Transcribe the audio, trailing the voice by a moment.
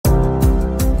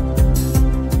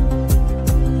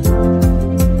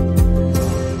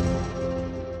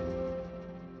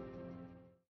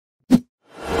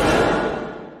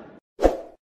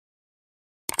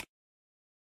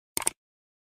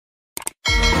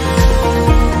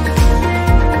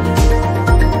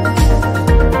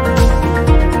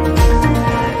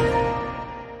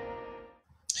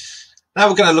Now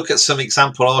we're going to look at some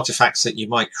example artifacts that you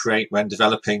might create when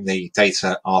developing the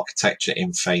data architecture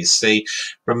in Phase C.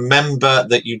 Remember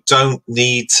that you don't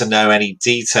need to know any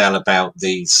detail about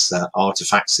these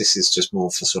artifacts. This is just more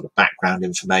for sort of background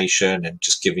information and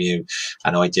just giving you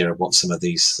an idea of what some of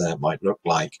these might look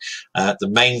like. The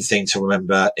main thing to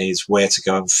remember is where to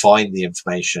go and find the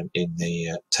information in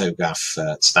the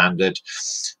TOGAF standard,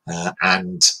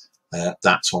 and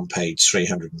that's on page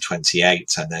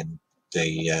 328, and then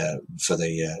for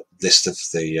the list of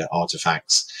the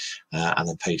artifacts, and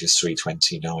then pages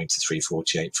 329 to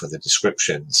 348 for the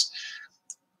descriptions.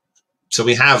 So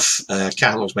we have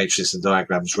catalogs, matrices and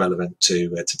diagrams relevant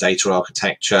to data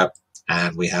architecture,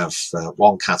 and we have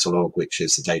one catalog, which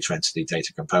is the data entity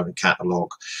data component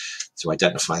catalog, to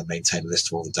identify and maintain a list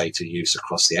of all the data used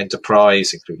across the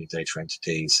enterprise, including data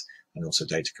entities and also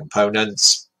data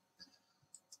components.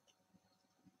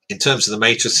 In terms of the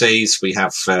matrices, we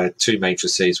have two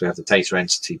matrices. We have the data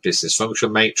entity business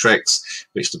function matrix,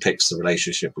 which depicts the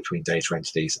relationship between data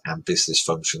entities and business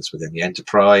functions within the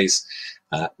enterprise.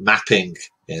 Mapping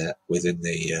within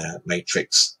the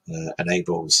matrix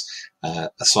enables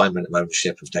assignment of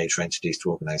ownership of data entities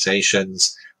to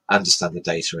organizations, understand the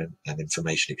data and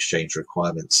information exchange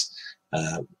requirements,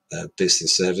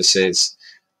 business services,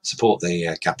 support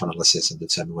the gap analysis and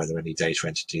determine whether any data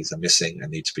entities are missing and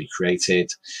need to be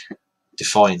created,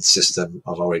 define system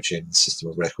of origin, system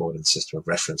of record and system of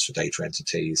reference for data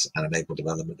entities, and enable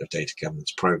development of data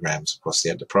governance programs across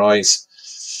the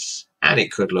enterprise. And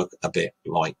it could look a bit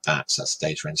like that. So that's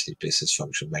data entity business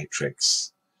function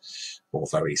matrix, or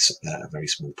a very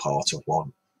small part of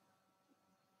one.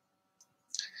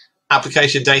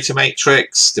 Application data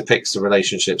matrix depicts the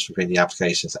relationships between the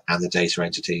applications and the data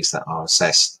entities that are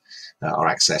assessed,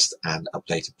 are accessed and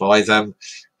updated by them.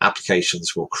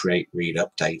 Applications will create, read,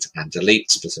 update and delete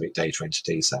specific data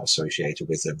entities that are associated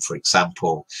with them. For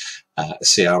example, a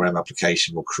CRM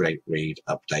application will create, read,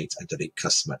 update and delete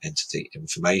customer entity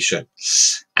information.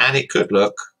 And it could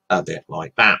look a bit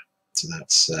like that. So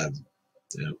that's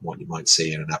what you might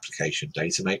see in an application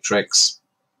data matrix.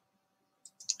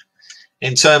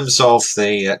 In terms of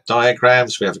the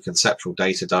diagrams, we have a conceptual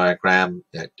data diagram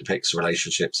that depicts the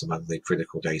relationships among the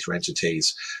critical data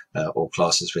entities or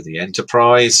classes with the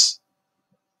enterprise.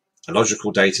 A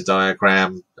logical data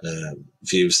diagram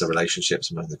views the relationships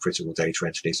among the critical data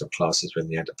entities or classes within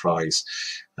the enterprise,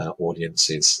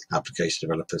 audiences, application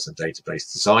developers and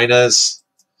database designers.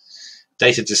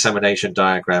 Data dissemination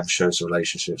diagram shows the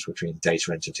relationships between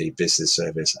data entity, business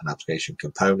service and application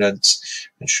components,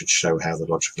 and should show how the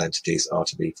logical entities are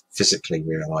to be physically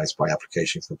realized by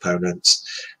application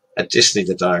components. Additionally,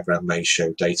 the diagram may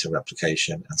show data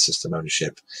replication and system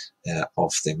ownership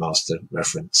of the master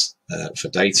reference for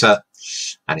data,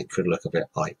 and it could look a bit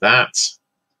like that.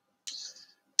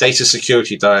 Data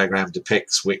security diagram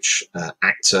depicts which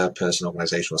actor, person,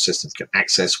 organization or system can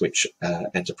access which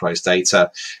enterprise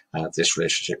data. This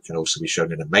relationship can also be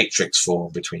shown in a matrix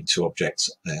form between two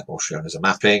objects or shown as a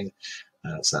mapping.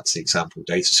 So that's the example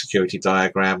data security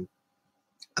diagram,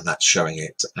 and that's showing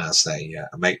it as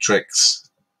a matrix.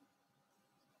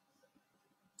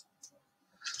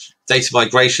 Data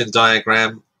migration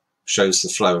diagram shows the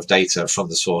flow of data from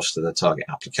the source to the target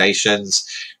applications,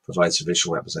 provides a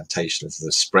visual representation of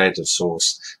the spread of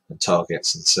source and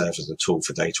targets, and serves as a tool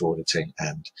for data auditing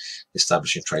and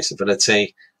establishing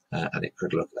traceability. And it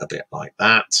could look a bit like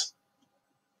that.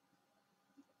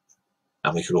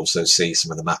 And we could also see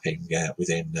some of the mapping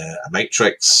within a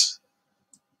matrix.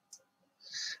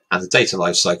 And the data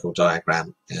lifecycle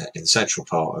diagram in the central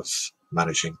part of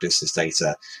managing business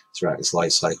data throughout its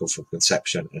life cycle from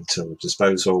conception until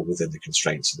disposal within the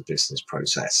constraints of the business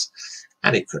process.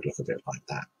 And it could look a bit like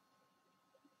that.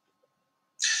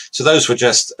 So those were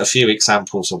just a few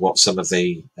examples of what some of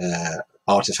the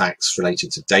artifacts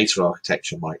related to data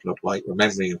architecture might look like,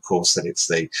 remembering of course that it's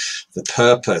the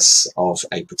purpose of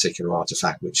a particular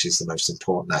artifact which is the most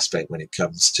important aspect when it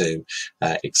comes to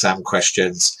exam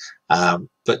questions.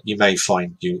 But you may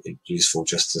find it useful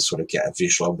just to sort of get a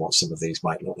visual on what some of these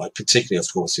might look like, particularly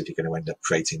of course if you're going to end up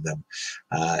creating them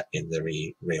in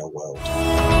the real world.